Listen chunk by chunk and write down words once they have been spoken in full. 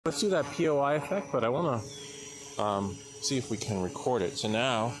Let's do that POI effect, but I want to see if we can record it. So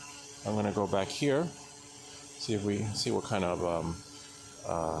now I'm going to go back here, see if we see what kind of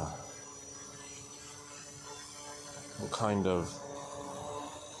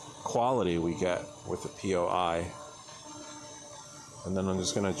quality we get with the POI. And then I'm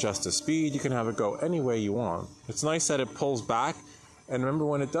just going to adjust the speed. You can have it go any way you want. It's nice that it pulls back, and remember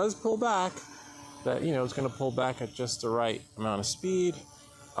when it does pull back, that it's going to pull back at just the right amount of speed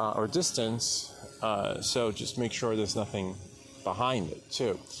or distance. So just make sure there's nothing behind it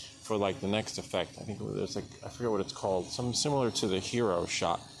too. For like the next effect, I think there's I forget what it's called, something similar to the hero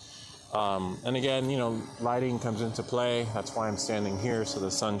shot. And again, lighting comes into play. That's why I'm standing here, so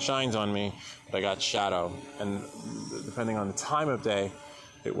the sun shines on me, but I got shadow. And depending on the time of day,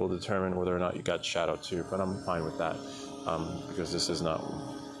 it will determine whether or not you got shadow too. But I'm fine with that because this is not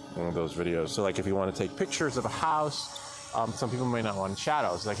one of those videos. So like if you want to take pictures of a house, some people may not want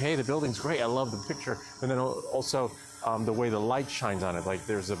shadows. Like, hey, the building's great, I love the picture. And then also the way the light shines on it. Like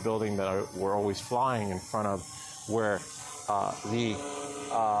there's a building that we're always flying in front of where the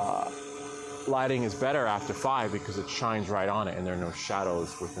lighting is better after 5 because it shines right on it and there are no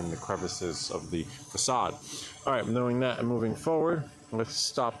shadows within the crevices of the facade. All right, knowing that and moving forward, let's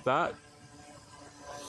stop that.